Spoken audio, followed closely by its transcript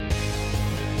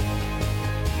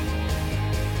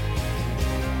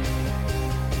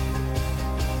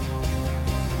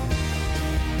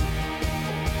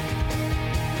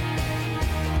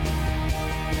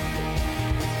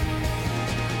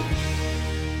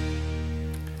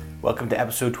Welcome to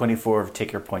episode 24 of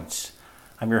Take Your Points.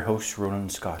 I'm your host, Ronan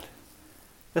Scott.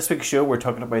 This week's show we're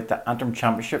talking about the Antrim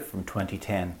Championship from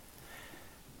 2010.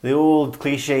 The old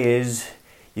cliche is,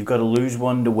 you've got to lose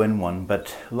one to win one,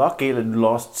 but Loughgiel had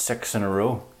lost 6 in a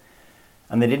row,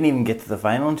 and they didn't even get to the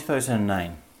final in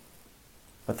 2009.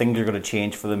 But things are going to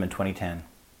change for them in 2010.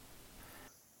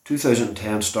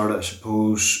 2010 started, I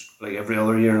suppose, like every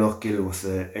other year in Loughgiel, with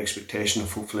the expectation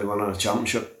of hopefully winning a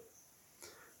championship.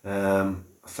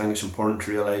 I think it's important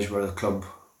to realise where the club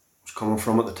was coming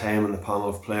from at the time and the panel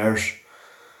of players,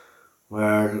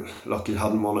 where Loughgiel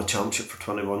hadn't won a championship for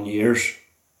 21 years.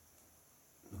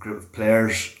 The group of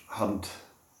players hadn't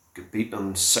got beaten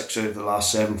in 6 out of the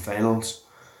last 7 finals.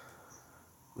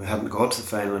 We hadn't got to the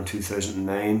final in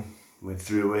 2009. We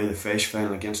threw away the Fish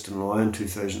final against Dunloy in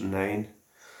 2009.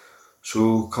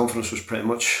 So confidence was pretty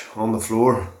much on the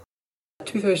floor.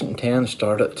 2010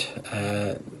 started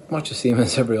much the same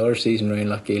as every other season around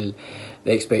Loughgiel.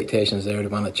 The expectations there to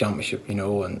win a championship,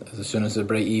 and as soon as the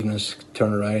bright evenings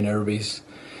turn around, everybody's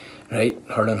right,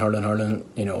 hurling, we're going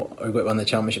to win the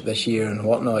championship this year and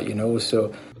whatnot,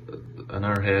 so. In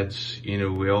our heads,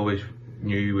 we always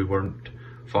knew we weren't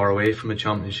far away from a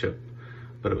championship,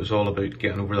 but it was all about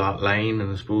getting over that line,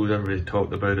 and I suppose everybody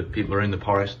talked about it. People around the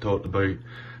parish talked about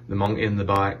the monkey in the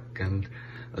back, and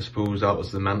I suppose that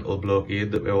was the mental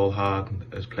blockade that we all had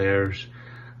as players.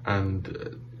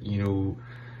 And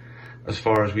as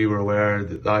far as we were aware,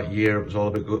 that year it was all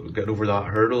about getting over that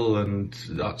hurdle, and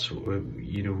that's what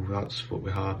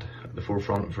we had at the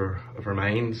forefront of our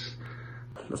minds.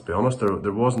 Let's be honest,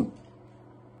 there wasn't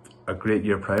a great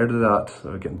year prior to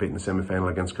that, getting beaten in the semi-final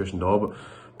against Cushendall, but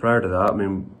prior to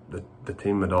that, the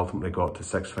team had ultimately got to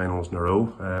 6 finals in a row,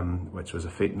 which was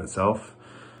a feat in itself,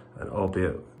 and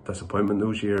albeit disappointment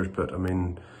those years. But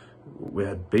we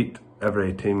had beat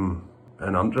every team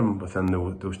in Antrim within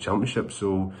those championships,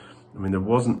 so there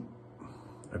wasn't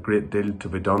a great deal to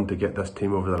be done to get this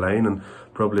team over the line, and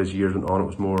probably as years went on it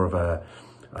was more of a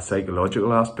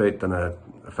psychological aspect than a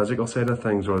physical side of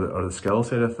things, or the skill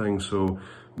side of things. So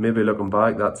maybe looking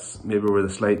back, that's maybe where the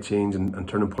slight change and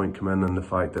turning point come in, and the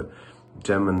fact that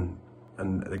Jim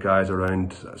and the guys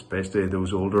around, especially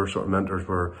those older sort of mentors,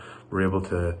 were able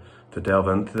to delve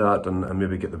into that and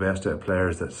maybe get the best out of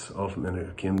players that's ultimately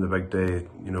came the big day,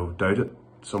 doubted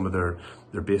some of their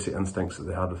basic instincts that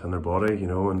they had within their body,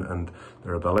 and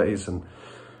their abilities. And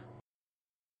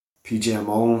PJ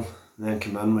Mullen then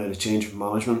came in with a change of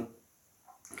management.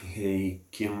 He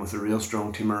came with a real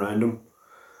strong team around him,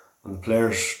 and the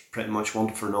players pretty much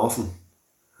wanted for nothing.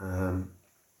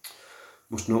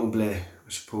 Most notably, I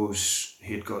suppose,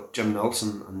 he had got Jim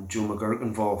Nelson and Joe McGarry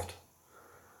involved.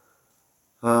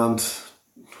 And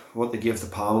what they gave the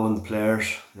panel and the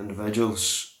players, the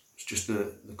individuals, was just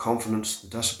the confidence, the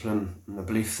discipline, and the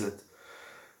belief that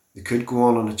they could go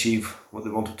on and achieve what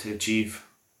they wanted to achieve.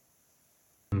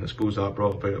 And I suppose that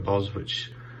brought about a buzz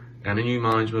which any new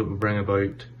management would bring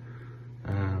about.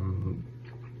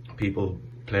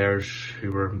 Players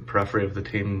who were in periphery of the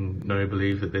team now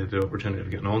believe that they had the opportunity of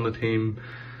getting on the team.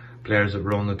 Players that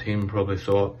were on the team probably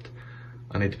thought,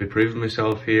 I need to be proving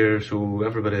myself here, so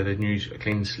everybody had a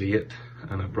clean slate,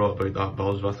 and it brought about that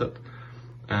buzz with it.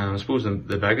 I suppose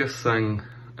the biggest thing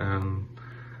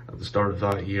at the start of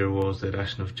that year was the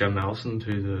addition of Jim Nelson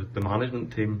to the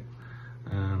management team.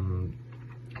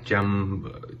 Jim,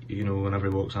 whenever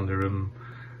he walks in the room,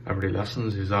 everybody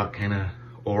listens. There's that kind of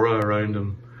aura around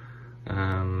him.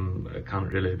 It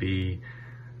can't really be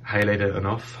highlighted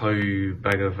enough how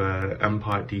big of an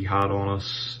impact he had on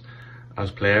us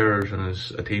as players and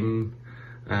as a team.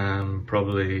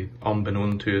 Probably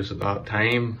unbeknown to us at that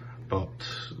time, but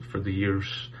for the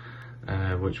years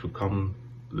which would come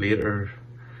later,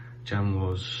 Jim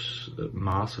was a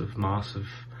massive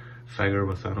figure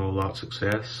within all that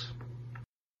success.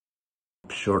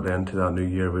 Shortly into that new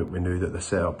year, we knew that the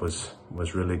setup was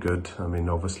really good.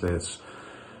 Obviously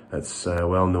it's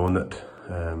well known that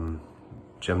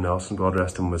Jim Nelson, God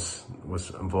rest him, was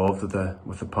involved with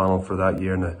the panel for that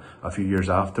year and a few years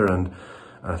after, and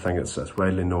I think it's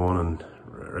widely known and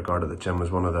regarded that Jim was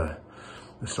one of the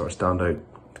sort of standout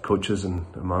coaches and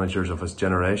managers of his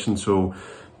generation. So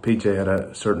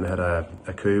PJ certainly had a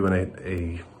coup when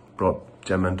he brought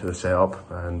Jim into the setup,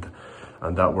 and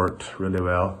that worked really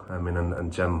well.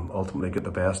 And Jim ultimately got the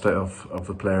best out of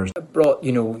the players. It brought,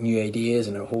 new ideas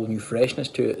and a whole new freshness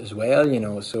to it as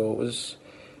well, so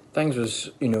things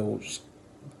was,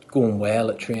 going well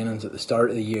at trainings at the start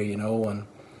of the year, and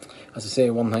as I say,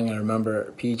 one thing I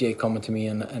remember PJ coming to me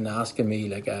and asking me,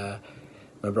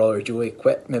 my brother Joey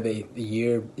quit maybe the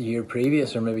year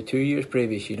previous, or maybe 2 years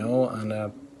previous,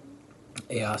 and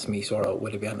he asked me sort of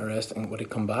would he be interested and would he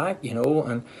come back, you know,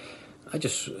 and I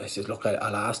said, look,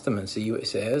 I'll ask him and see what he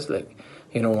says. Like,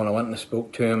 you know, when I went and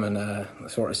spoke to him and I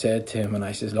sort of said to him, and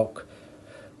I says, look,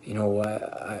 you know,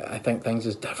 I think things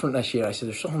is different this year. I said,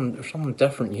 there's something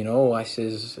different, you know. I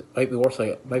says, might be worth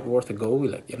a go,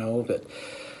 like, you know. But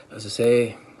as I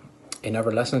say, he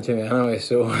never listened to me anyway,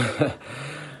 so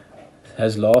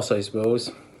his loss, I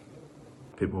suppose.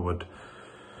 People would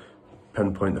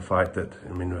pinpoint the fact that,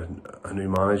 I mean, a new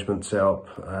management set up,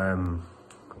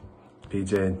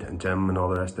 PJ and Jim and all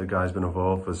the rest of the guys been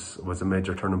involved was a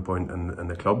major turning point in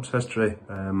the club's history,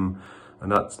 and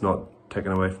that's not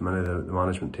taken away from any of the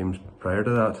management teams prior to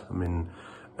that. I mean,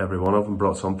 every one of them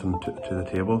brought something to the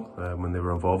table when they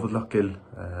were involved with Loughgiel,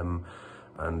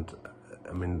 and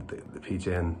I mean the PJ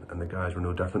and the guys were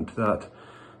no different to that.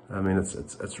 I mean,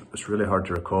 it's really hard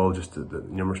to recall just the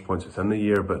numerous points within the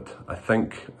year, but I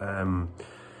think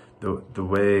the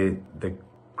way the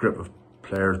group of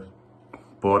players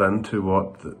bought into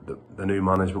what the new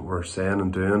management were saying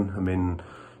and doing, I mean,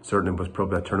 certainly was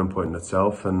probably a turning point in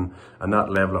itself, and that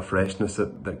level of freshness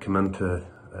that came into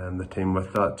the team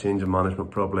with that change of management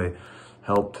probably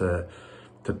helped to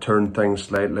turn things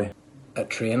slightly. At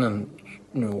training,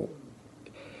 you know,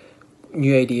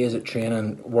 new ideas at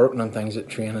training, working on things at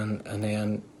training, and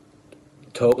then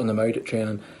talking them out at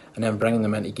training, and then bringing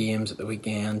them into games at the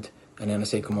weekend, and then I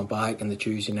say coming back on the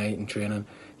Tuesday night in training,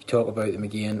 you talk about them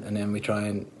again, and then we try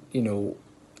and, you know,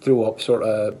 throw up sort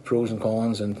of pros and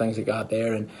cons and things like that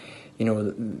there. And you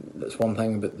know, that's one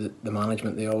thing about the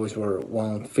management, they always were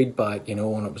wanting feedback, you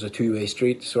know, and it was a two-way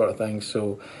street sort of thing.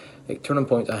 So like turning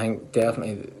points, I think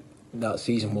definitely that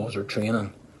season was our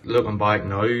training. Looking back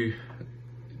now,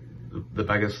 the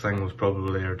biggest thing was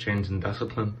probably our change in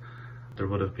discipline. There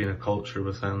would have been a culture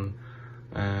within,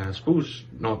 I suppose,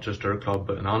 not just our club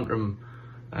but in Antrim,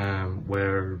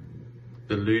 where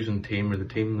the losing team or the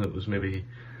team that was maybe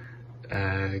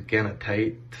getting it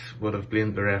tight would have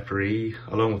blamed the referee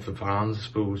along with the fans, I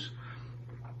suppose,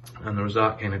 and there was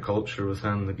that kind of culture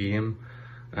within the game.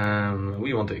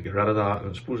 We wanted to get rid of that,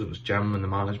 and I suppose it was Jim and the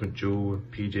management, Joe and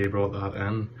PJ brought that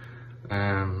in,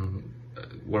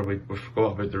 where we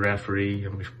forgot about the referee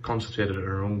and we concentrated on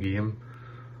our own game.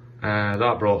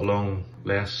 That brought along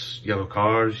less yellow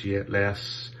cards, yet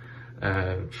less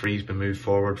frees being moved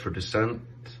forward for dissent,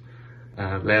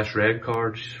 less red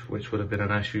cards, which would have been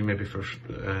an issue maybe for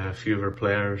a few of our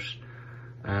players.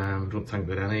 I don't think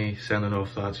that any sending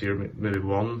off that year, maybe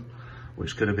one,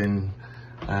 which could have been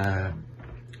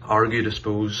argued, I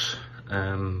suppose.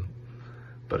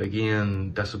 But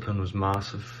again, discipline was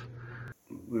massive.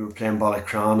 We were playing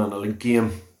Ballycran in a league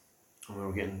game and we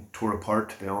were getting tore apart,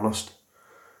 to be honest.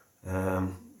 We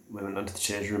went into the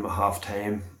change room at half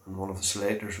time and one of the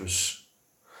selectors was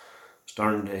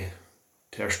starting to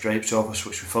tear stripes off us,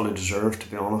 which we fully deserved, to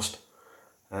be honest.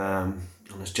 And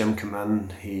as Jim came in,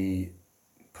 he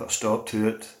put a stop to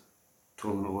it,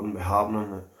 told him it wouldn't be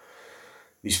happening, that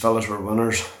these fellas were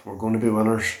winners, were going to be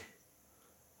winners.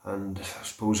 And I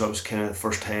suppose that was kind of the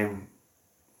first time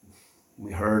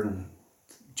we heard and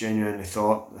genuinely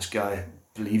thought, this guy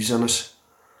believes in us.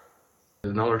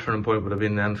 Another turning point would have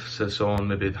been the emphasis on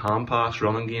maybe the hand pass,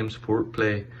 running game, support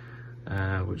play,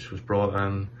 which was brought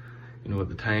in. You know, at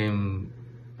the time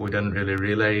we didn't really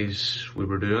realise we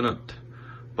were doing it,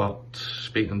 but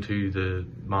speaking to the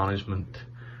management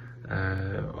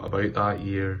about that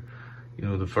year, you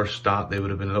know, the first stat they would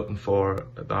have been looking for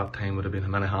at that time would have been how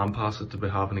many hand passes to be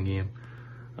having a game.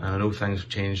 And I know things have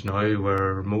changed now,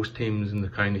 where most teams in the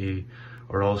county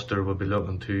or Ulster would be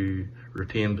looking to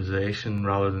retain possession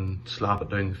rather than slap it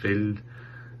down the field,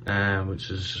 which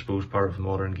is, I suppose, part of the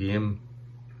modern game.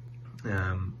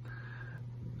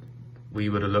 We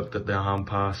would have looked at the hand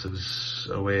pass as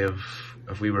a way of,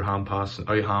 if we were out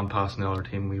hand passing the other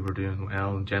team, we were doing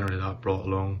well, and generally that brought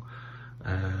along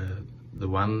the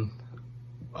win,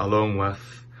 along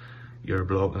with your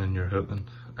blocking and your hooking,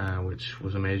 which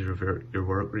was a measure of your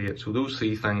work rate. So those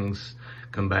three things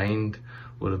combined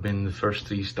would have been the first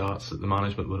three stats that the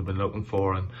management would have been looking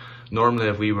for, and normally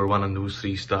if we were winning those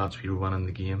three stats, we were winning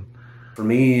the game. For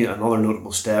me, another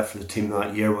notable step for the team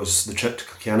that year was the trip to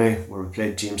Kilkenny, where we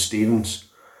played James Stephens.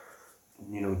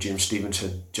 You know, James Stephens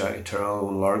had Jackie Tyrrell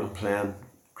and Larkin playing,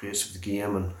 greats of the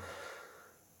game, and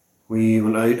we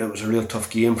went out. It was a real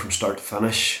tough game from start to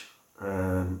finish.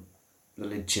 The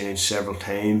lead changed several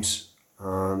times,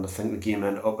 and I think the game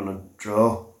ended up in a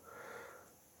draw.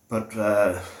 But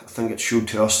I think it showed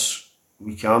to us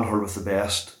we can hurl with the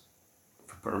best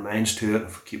if we put our minds to it,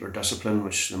 if we keep our discipline,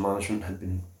 which the management had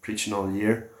been preaching all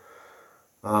year.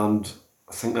 And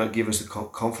I think that gave us the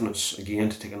confidence again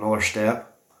to take another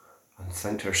step. and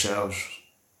think to ourselves,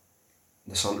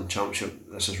 this Antrim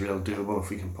Championship, this is real doable if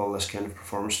we can pull this kind of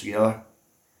performance together.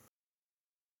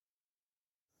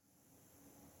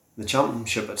 The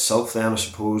championship itself then, I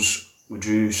suppose, we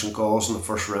drew St Gall's in the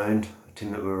first round, a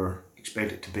team that we were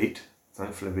expected to beat.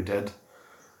 Thankfully we did.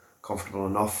 Comfortable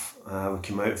enough. We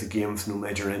came out of the game with no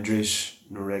major injuries,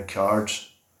 no red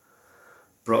cards.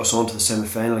 Brought us on to the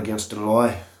semi-final against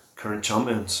Loughgiel, current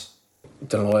champions.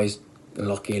 Loughgiel's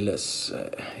Loughgiel, it's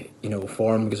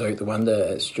form goes out the window.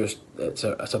 It's just it's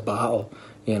a battle,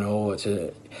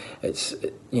 it's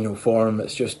form.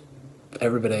 It's just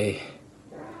everybody.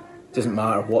 Doesn't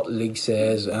matter what league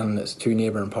says, and it's two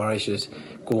neighbouring parishes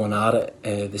going at it.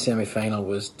 The semi-final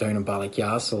was down in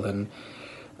Ballycastle, and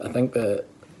I think the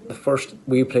first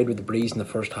we played with the breeze in the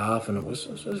first half, and it was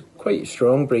quite a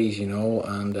strong breeze,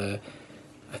 and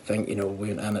I think we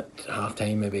went in at half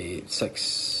time maybe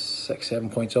 7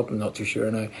 points up. I'm not too sure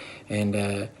now, and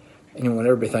when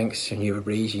everybody thinks when you have a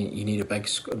breeze, you need a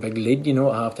big lead, at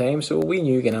half time. So we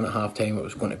knew getting in at half time it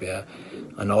was going to be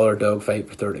another dogfight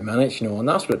for 30 minutes, and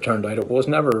that's what it turned out. It was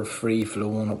never free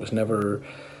flowing. It was never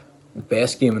the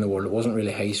best game in the world. It wasn't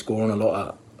really high scoring. A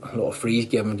lot of frees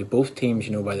given to both teams,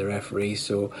 by the referees.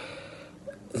 So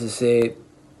as I say,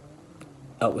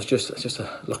 it was just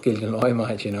a lucky Loughgiel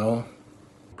match,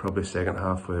 Probably second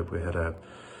half we had a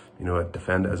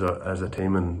defend as a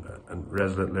team, and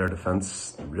resolute their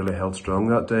defence really held strong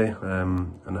that day,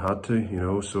 and had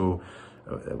to, so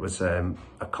it was a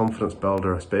confidence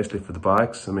builder, especially for the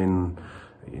backs. I mean,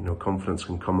 confidence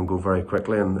can come and go very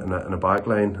quickly in a back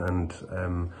line,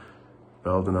 and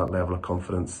building that level of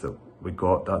confidence that we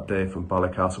got that day from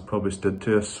Ballycastle probably stood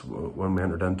to us when we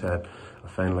entered into a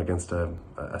final against a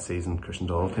seasoned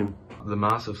Cushendall team. The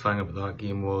massive thing about that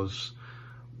game was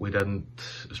we didn't,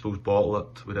 I suppose, bottle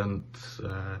it. We didn't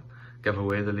give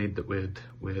away the lead that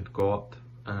we had got.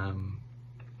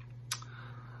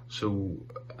 So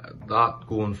that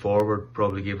going forward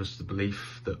probably gave us the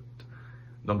belief that,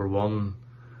 number one,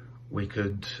 we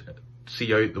could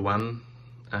see out the win.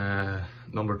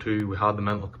 Number two, we had the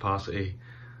mental capacity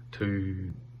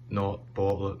to not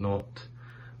bottle it, not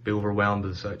be overwhelmed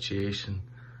with the situation,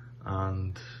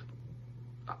 and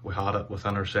we had it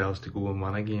within ourselves to go and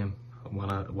win a game,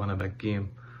 win a big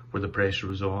game where the pressure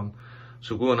was on.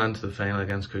 So going into the final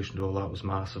against Cushendall, that was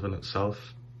massive in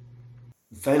itself.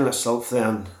 The final itself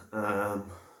then, I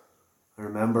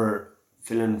remember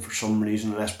feeling for some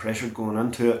reason less pressure going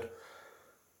into it,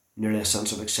 nearly a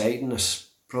sense of excitingness,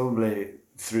 probably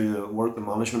through the work the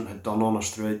management had done on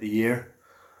us throughout the year.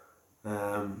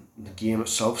 The game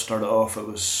itself started off, it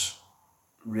was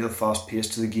real fast pace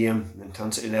to the game, the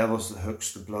intensity levels, the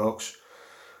hooks, the blocks.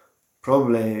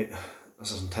 Probably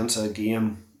as intense a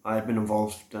game I've been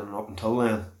involved in up until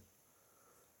then.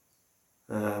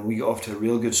 We got off to a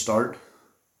real good start.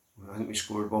 I think we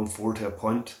scored 1-4 to a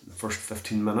point in the first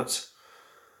 15 minutes.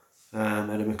 Out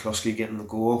of McCloskey getting the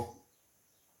goal,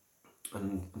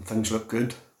 and things looked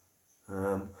good.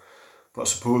 But I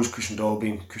suppose Cushendall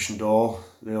being Cushendall,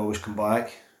 they always come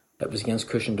back. It was against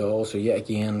Cushendall, so yet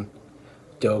again,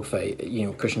 dogfight.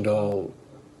 Cushendall,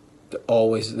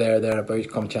 always thereabouts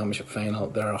come championship final.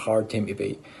 They're a hard team to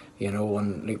beat,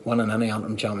 and like winning any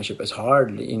Antrim championship is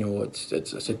hard.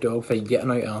 It's a dogfight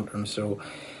getting out Antrim. So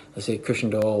I say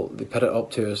Cushendall, they put it up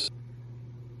to us.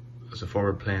 As a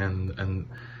forward playing and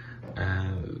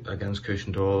against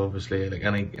Cushendall, obviously, like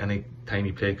any time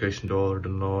you play Cushendall or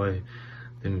Loughgiel,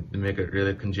 they make it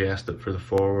really congested for the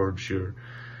forwards. You're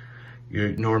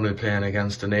normally playing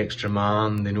against an extra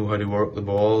man. They know how to work the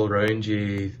ball around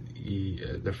you.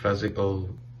 They're physical.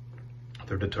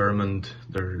 They're determined.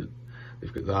 They've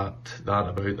got that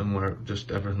about them where just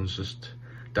everything's just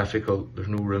difficult. There's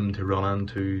no room to run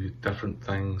into different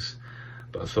things.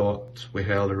 But I thought we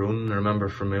held our own. I remember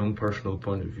from my own personal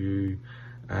point of view,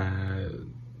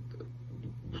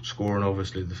 scoring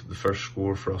obviously the first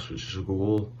score for us, which is a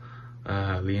goal.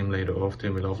 Liam laid it off to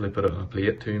me, lovely, put it on a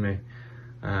plate to me.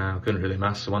 Couldn't really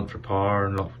miss. I went for power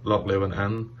and luckily went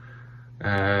in.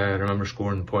 I remember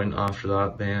scoring the point after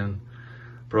that then.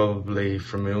 Probably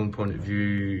from my own point of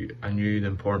view, I knew the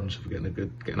importance of getting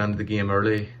into the game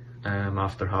early.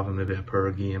 After having maybe a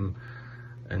poor game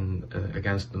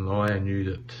against Loughgiel, I knew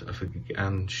that if I could get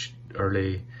in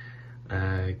early,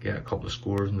 get a couple of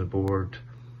scores on the board,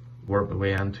 work my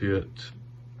way into it,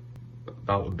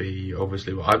 that would be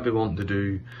obviously what I'd be wanting to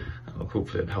do, and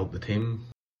hopefully it'd help the team.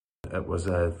 It was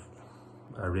a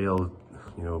real,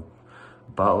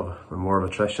 battle of more of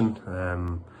attrition.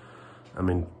 I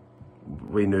mean,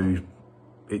 we knew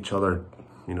each other,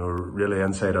 really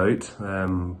inside out.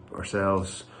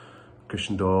 Ourselves,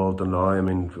 Cushendall, Dunloy. I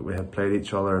mean, we had played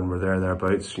each other and were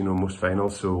thereabouts, you know, most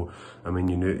finals. So I mean,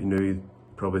 you knew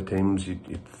probably teams. You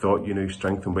thought you knew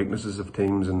strength and weaknesses of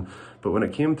teams, but when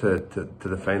it came to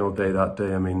the final day that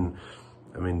day, I mean,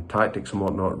 tactics and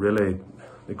whatnot really,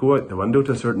 they go out the window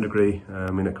to a certain degree.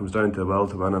 I mean, it comes down to the will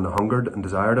to win and the hunger and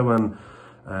desire to win.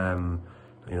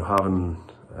 You know, having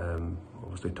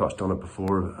obviously touched on it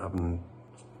before, having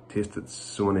tasted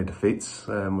so many defeats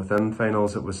within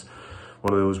finals, it was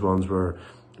one of those ones where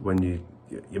when you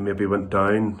maybe went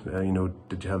down, you know,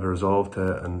 did you have the resolve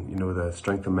to, and you know, the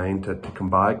strength of mind to come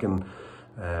back and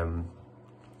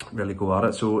really go at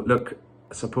it. So look,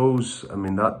 I suppose, I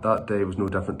mean, that day was no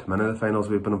different to many of the finals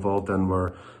we've been involved in,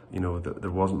 where, you know,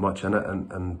 there wasn't much in it,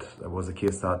 and it was the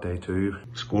case that day too.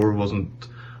 Score wasn't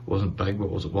big, but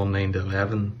was it 1-9 to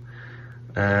 11?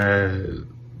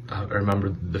 I remember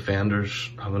the defenders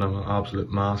having an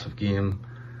absolute massive game.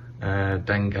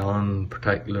 Loughgiel in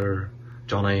particular,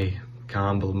 Johnny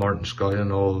Campbell, Martin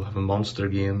Scullion, all having monster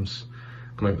games,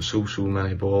 come out with so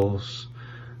many balls.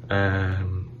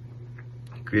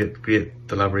 Great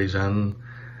deliveries in.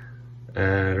 I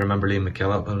remember Liam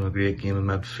McKillop having a great game in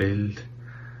midfield.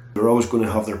 They're always going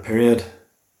to have their period,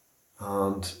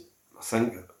 and I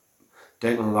think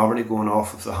Declan Laverty going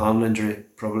off with the hand injury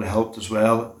probably helped as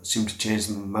well. It seemed to change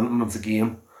the momentum of the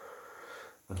game,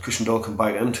 and Cushendall come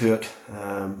back into it.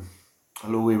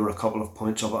 Although we were a couple of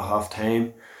points up at half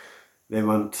time, they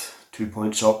went 2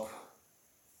 points up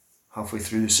halfway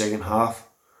through the second half,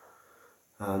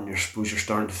 and you're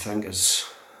starting to think, is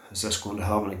this going to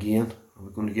happen again? Are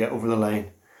we going to get over the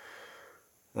line?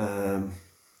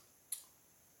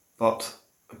 But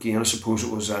again, I suppose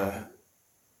it was a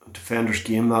defender's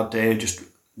game that day, just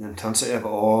the intensity of it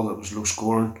all. It was low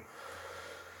scoring.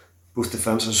 Both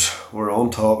defences were on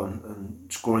top,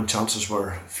 and scoring chances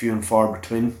were few and far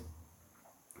between.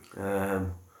 I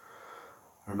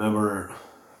remember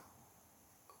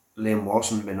Liam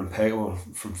Watson being impeccable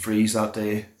from frees that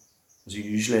day, as he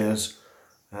usually is.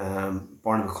 Barney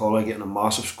McCauley getting a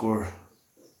massive score.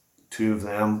 Two of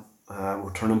them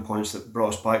were turning points that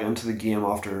brought us back into the game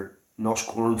after not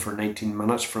scoring for 19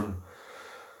 minutes from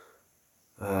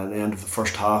the end of the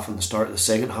first half and the start of the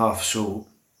second half. So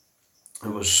it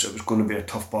was going to be a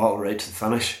tough battle right to the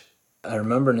finish. I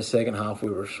remember in the second half we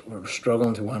were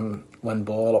struggling to win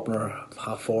ball up in our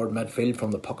half forward midfield from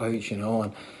the puck out, you know,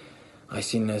 and I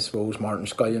seen, I suppose, Martin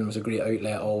Scullion was a great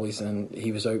outlet always, and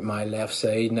he was out my left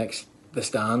side next the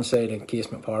stand side in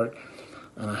Casement Park,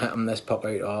 and I hit him this puck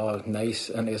out, nice,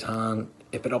 into his hand.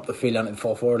 He put up the field into the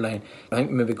full forward line. I think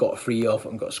maybe got a free off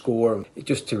it and got a score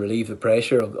just to relieve the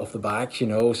pressure of the backs, you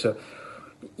know. So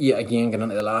yeah, again, getting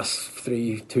into the last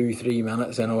 3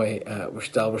 minutes anyway, we're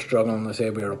struggling. I say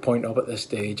we were a point up at this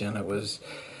stage, and it was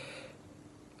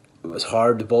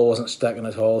hard. The ball wasn't sticking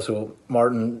at all. So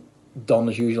Martin done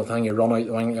his usual thing. He run out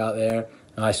the wing, got there,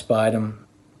 and I spied him,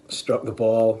 struck the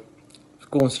ball, it was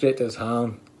going straight to his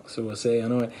hand. So I say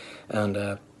anyway, and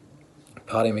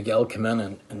Paddy McGill came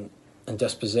in and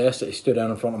dispossessed it. He stood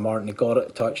down in front of Martin. He got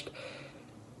it, touched,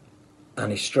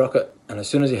 and he struck it. And as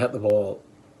soon as he hit the ball,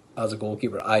 as a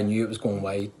goalkeeper, I knew it was going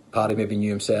wide. Paddy maybe knew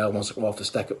himself once it came off the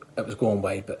stick, it was going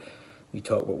wide. But you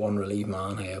talk about one relief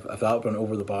man. Hey, if that went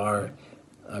over the bar,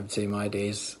 I would say my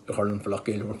days hurling for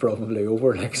Loughgiel were probably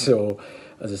over. Like, so,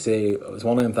 as I say, it was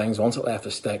one of them things. Once it left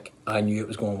the stick, I knew it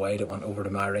was going wide. It went over to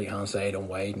my right hand side and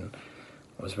wide, and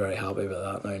I was very happy with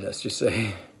that. Now, let's just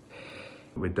say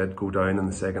we did go down in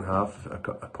the second half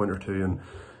a point or two, and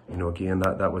you know, again,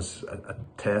 that was a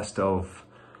test of,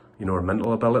 you know, our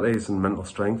mental abilities and mental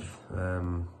strength. I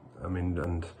mean,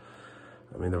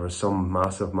 there were some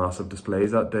massive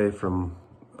displays that day from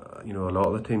you know, a lot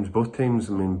of the teams, both teams.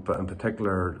 I mean, but in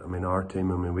particular, I mean, our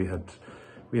team. I mean, we had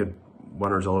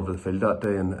winners all over the field that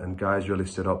day, and guys really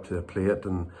stood up to the plate.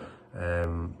 And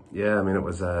yeah, I mean, it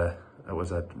was a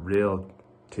real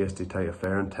tasty tight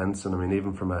affair, intense. And I mean,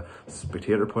 even from a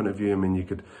spectator point of view, I mean, you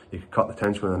could cut the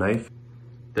tension with a knife.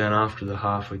 Then after the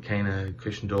half, we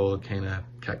Cushendall kind of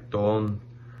kicked on.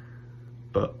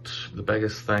 But the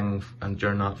biggest thing, and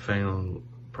during that final,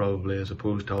 probably as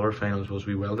opposed to other finals, was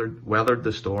we weathered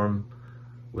the storm.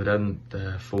 We didn't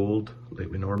fold like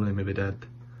we normally maybe did.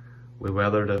 We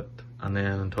weathered it, and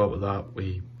then on top of that,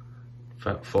 we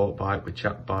fought back, we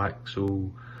chipped back.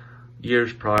 So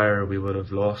years prior, we would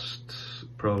have lost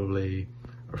probably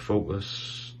our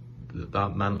focus.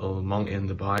 That mental monkey in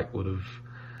the back would have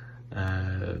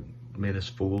made us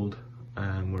fold,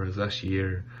 whereas this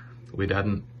year we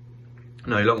didn't.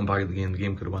 Now, looking back at the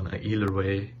game could have went either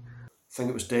way. I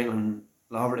think it was Declan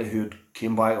Laverty who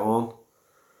came back on,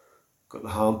 got the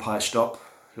hand patched up,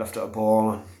 lifted a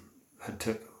ball and had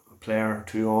took a player or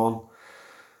two on.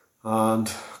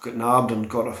 and got nabbed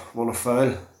and won a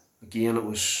foul. Again, it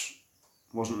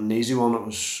wasn't an easy one. It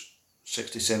was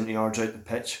 60, 70 yards out the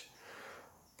pitch,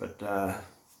 but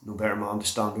no better man to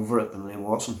stand over it than Liam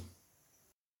Watson.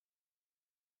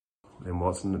 Liam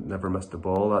Watson never missed a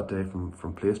ball that day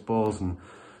from place balls, and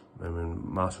I mean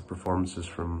massive performances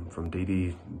from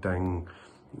Didi, Ding,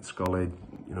 Scully,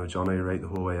 Johnny right the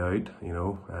whole way out.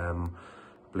 I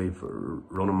believe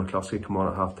Ronan McCloskey come on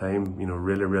at half time,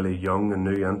 really young and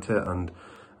new into it, and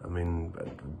I mean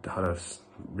had a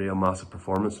real massive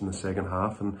performance in the second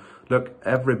half. And look,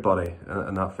 everybody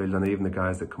in that field, and even the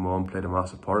guys that come on, played a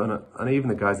massive part in it, and even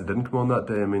the guys that didn't come on that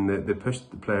day. I mean they pushed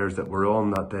the players that were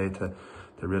on that day to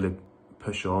really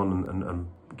push on and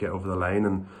get over the line.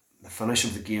 And the finish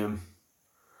of the game,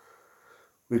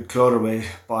 we'd clawed our way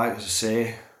back, as I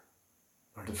say.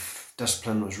 Our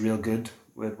discipline was real good.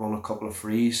 We had won a couple of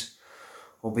frees,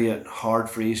 albeit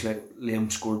hard frees. Like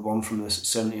Liam scored one from the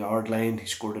 70-yard line. He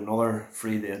scored another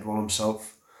free that he had won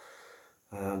himself.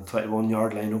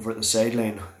 21-yard line over at the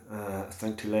sideline, I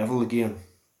think, to level the game.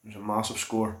 It was a massive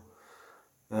score.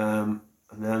 And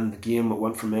then the game, it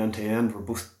went from end to end where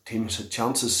both teams had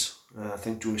chances. I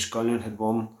think Joey Scullion had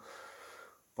won,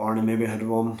 Barney maybe had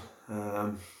won,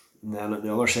 and then at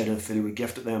the other side of the field we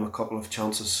gifted them a couple of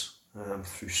chances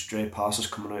through stray passes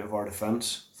coming out of our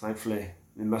defence. Thankfully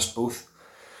they missed both.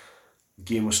 The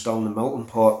game was still in the melting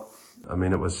pot. I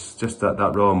mean, it was just that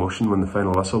raw emotion when the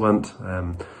final whistle went,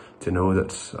 to know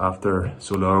that after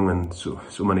so long and so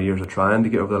many years of trying to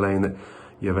get over the line that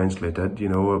you eventually did.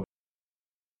 It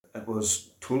was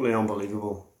totally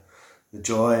unbelievable. The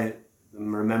joy. I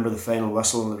remember the final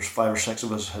whistle, there was 5 or 6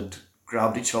 of us had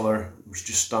grabbed each other, was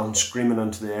just standing screaming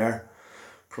into the air,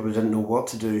 probably didn't know what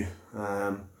to do.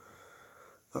 That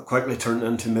quickly turned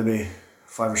into maybe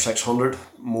 500 or 600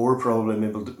 more, probably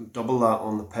maybe double that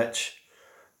on the pitch,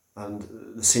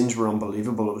 and the scenes were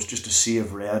unbelievable. It was just a sea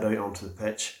of red out onto the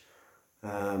pitch,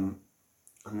 and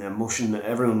the emotion that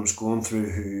everyone was going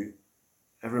through,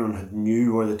 everyone had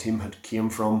knew where the team had came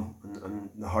from, and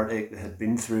the heartache they had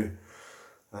been through.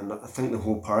 And I think the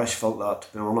whole parish felt that,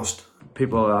 to be honest.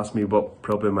 People ask me what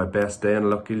probably my best day in a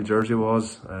Loughgiel jersey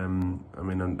was. I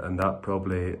mean, and that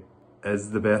probably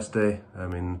is the best day. I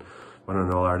mean,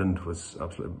 winning All Ireland was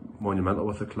absolutely monumental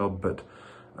with the club, but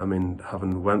I mean,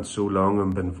 having went so long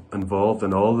and been involved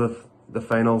in all the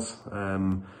finals, I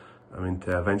mean,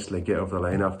 to eventually get over the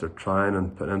line after trying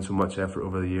and putting in so much effort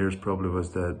over the years probably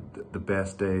was the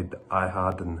best day that I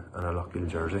had in a Loughgiel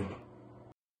jersey.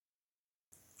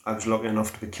 I was lucky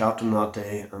enough to be captain that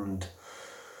day, and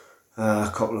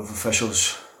a couple of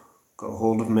officials got a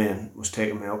hold of me and was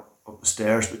taking me up the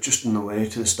stairs, but just on the way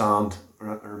to the stand,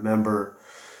 I remember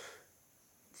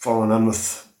falling in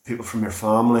with people from your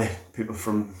family, people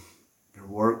from your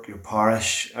work, your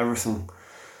parish, everything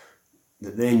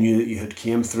that they knew that you had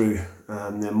came through.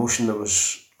 The emotion that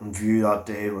was on view that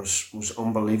day was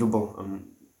unbelievable and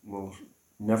will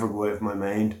never go out of my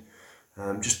mind.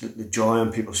 Just the joy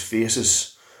on people's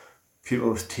faces,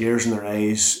 people with tears in their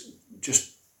eyes,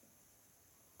 just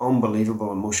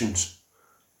unbelievable emotions.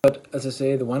 But as I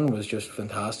say, the win was just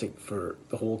fantastic for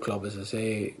the whole club. As I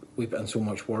say, we've put in so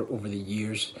much work over the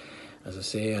years, as I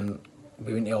say, and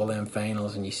we went to all them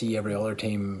finals, and you see every other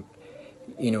team,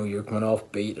 you're coming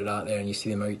off beat or that there, and you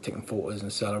see them out taking photos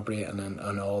and celebrating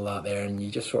and all that there, and you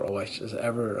just sort of wish,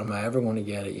 am I ever going to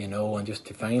get it, and just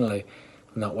to finally,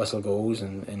 when that whistle goes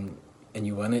and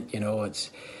you win it,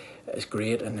 it's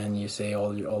great. And then you say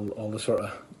all the sort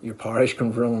of your parish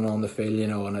comes running on the field,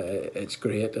 and it's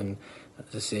great. And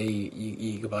as I say,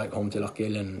 you go back home to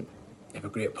Loughgiel and have a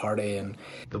great party. And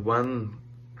the win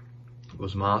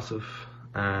was massive.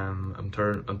 In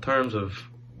terms of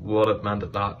what it meant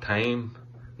at that time,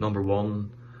 number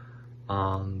one,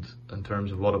 and in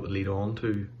terms of what it would lead on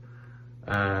to.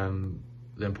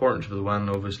 The importance of the win,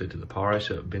 obviously, to the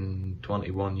parish. It had been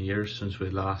 21 years since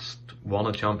we last won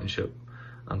a championship,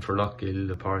 and for Loughgiel,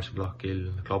 the parish of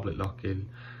Loughgiel, the club like Loughgiel,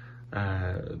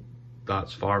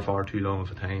 that's far too long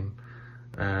of a time.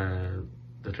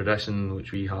 The tradition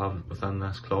which we have within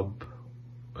this club,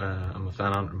 and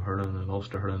within Antrim hurling and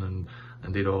Ulster hurling and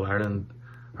indeed All Ireland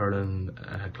hurling,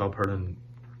 club hurling,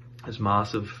 is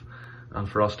massive, and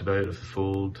for us to be out of the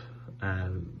fold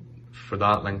for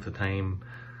that length of time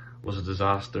was a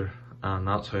disaster. And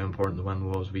that's how important the win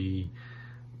was. We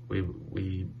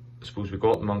I suppose we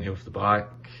got the monkey off the back.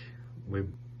 We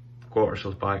got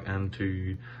ourselves back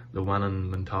into the winning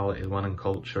mentality, the winning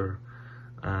culture,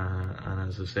 and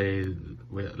as I say,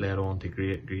 it led on to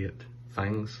great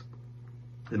things.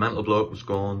 The mental block was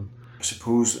gone. I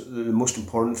suppose the most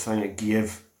important thing it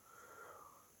gave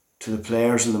to the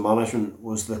players and the management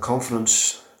was the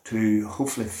confidence to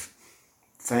hopefully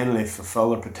finally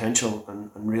fulfil their potential and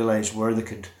realise where they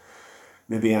could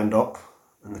maybe end up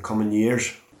in the coming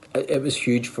years. It was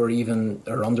huge for even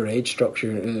our underage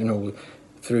structure,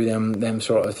 through them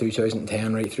sort of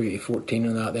 2010 right through to 14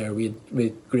 and that there, we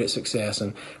had great success,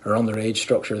 and our underage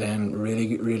structure then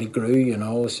really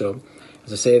grew, so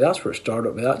as I say, that's where it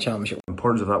started with that championship. The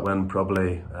importance of that win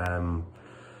probably,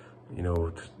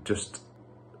 just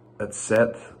it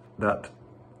set that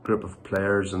group of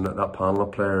players and that panel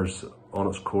of players on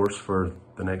its course for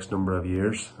the next number of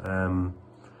years.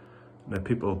 Now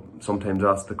people sometimes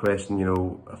ask the question,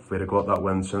 if we'd have got that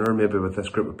win sooner, maybe with this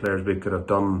group of players we could have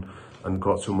done and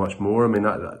got so much more. I mean,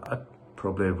 I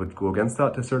probably would go against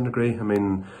that to a certain degree. I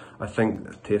mean, I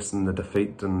think tasting the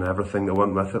defeat and everything that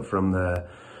went with it, from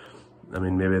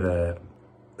maybe the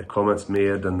comments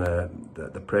made and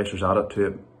the pressures added to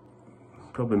it,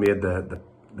 probably made the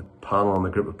panel and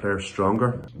the group of players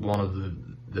stronger. One of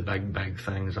the big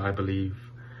things, I believe,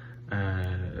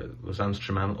 was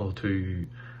instrumental to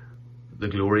the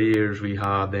glory years we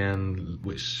had then,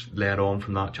 which led on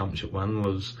from that championship win,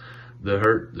 was the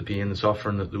hurt, the pain, the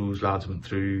suffering that those lads went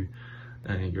through.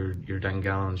 Your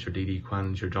Dingallans, your D.D.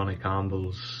 Quinns, your Johnny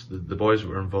Campbells, the boys that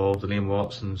were involved, the Liam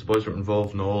Watsons, the boys that were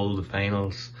involved in all the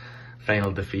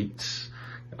final defeats.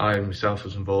 I myself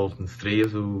was involved in 3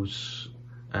 of those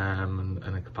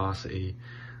in a capacity.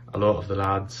 A lot of the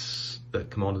lads that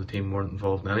come onto the team weren't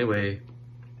involved in any way,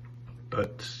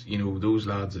 but those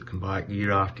lads that come back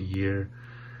year after year,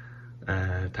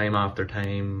 time after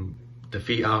time,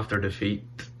 defeat after defeat.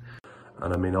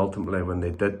 And I mean, ultimately, when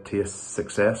they did taste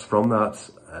success from that,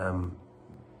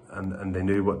 and they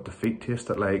knew what defeat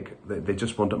tasted like, they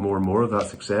just wanted more and more of that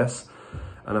success.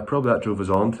 And probably that drove us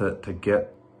on to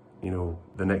get,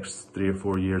 the next 3 or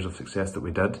 4 years of success that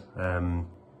we did. I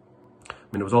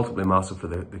mean, it was ultimately massive for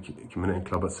the community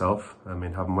club itself. I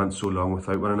mean, having went so long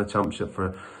without winning a championship,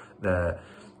 for the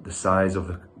size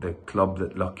of the club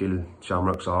that Loughgiel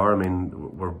Shamrocks are. I mean,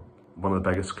 we're one of the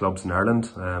biggest clubs in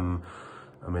Ireland.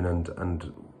 I mean,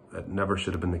 and it never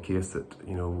should have been the case that,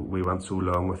 we went so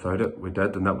long without it. We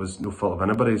did, and that was no fault of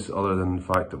anybody's, other than the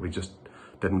fact that we just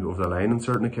didn't go over the line on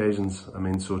certain occasions. I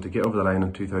mean, so to get over the line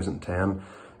in 2010,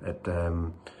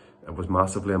 it was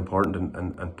massively important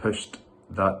and pushed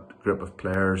that group of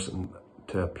players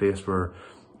to a place where,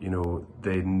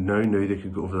 they now knew they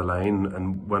could go over the line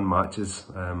and win matches.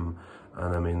 And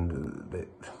I mean, they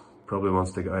probably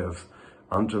once they got out of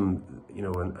Antrim,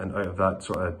 and out of that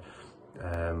sort of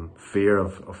fear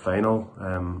of final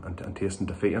and tasting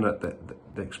defeat in it,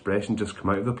 the expression just come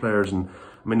out of the players. And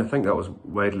I mean, I think that was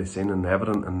widely seen and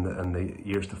evident in the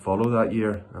years to follow that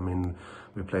year. I mean,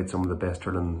 we played some of the best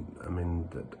hurling,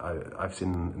 that I've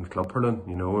seen in club hurling,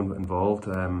 involved,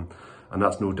 and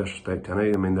that's no disrespect to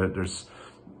any. I mean, there's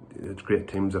great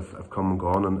teams have come and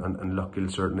gone, and Loughgiel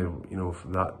certainly,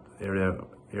 from that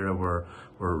era were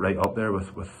right up there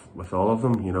with all of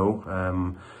them.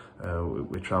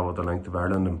 We travelled the length of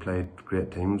Ireland and played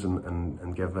great teams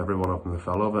and gave every one of them the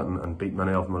fill of it, and beat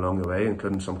many of them along the way,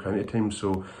 including some county teams.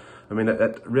 So, I mean,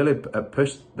 it really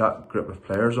pushed that group of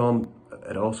players on.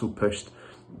 It also pushed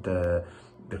the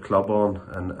club on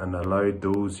and allowed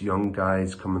those young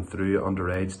guys coming through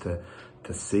underage to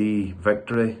see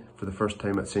victory for the first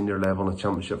time at senior level in a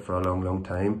championship for a long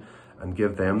time, and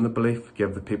give them the belief,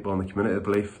 give the people in the community the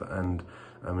belief. And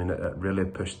I mean, it really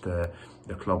pushed the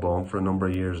club on for a number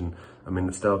of years, and I mean,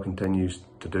 it still continues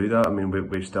to do that. I mean,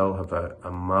 we still have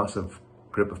a massive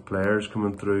group of players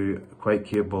coming through, quite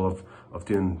capable of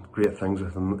doing great things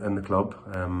in the club,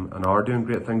 and are doing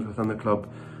great things within the club.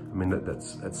 I mean,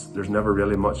 there's never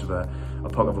really much of a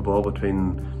puck of a ball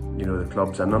between the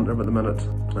clubs in Antrim at the minute,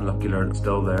 and Loughgiel are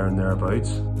still there and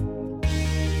thereabouts.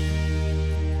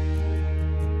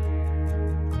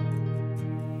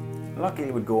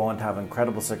 Loughgiel would go on to have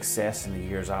incredible success in the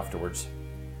years afterwards.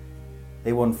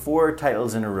 They won 4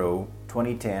 titles in a row,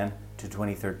 2010 to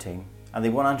 2013, and they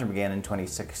won Antrim again in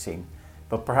 2016,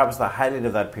 but perhaps the highlight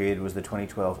of that period was the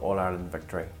 2012 All-Ireland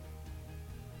victory.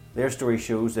 Their story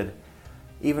shows that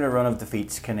even a run of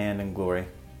defeats can end in glory,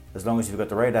 as long as you've got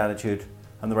the right attitude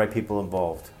and the right people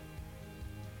involved.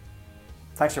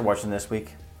 Thanks for watching this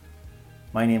week.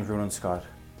 My name's Ronan Scott.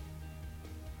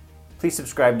 Please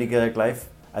subscribe to Gaelic Life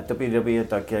at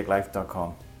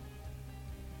www.gaeliclife.com.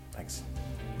 Thanks.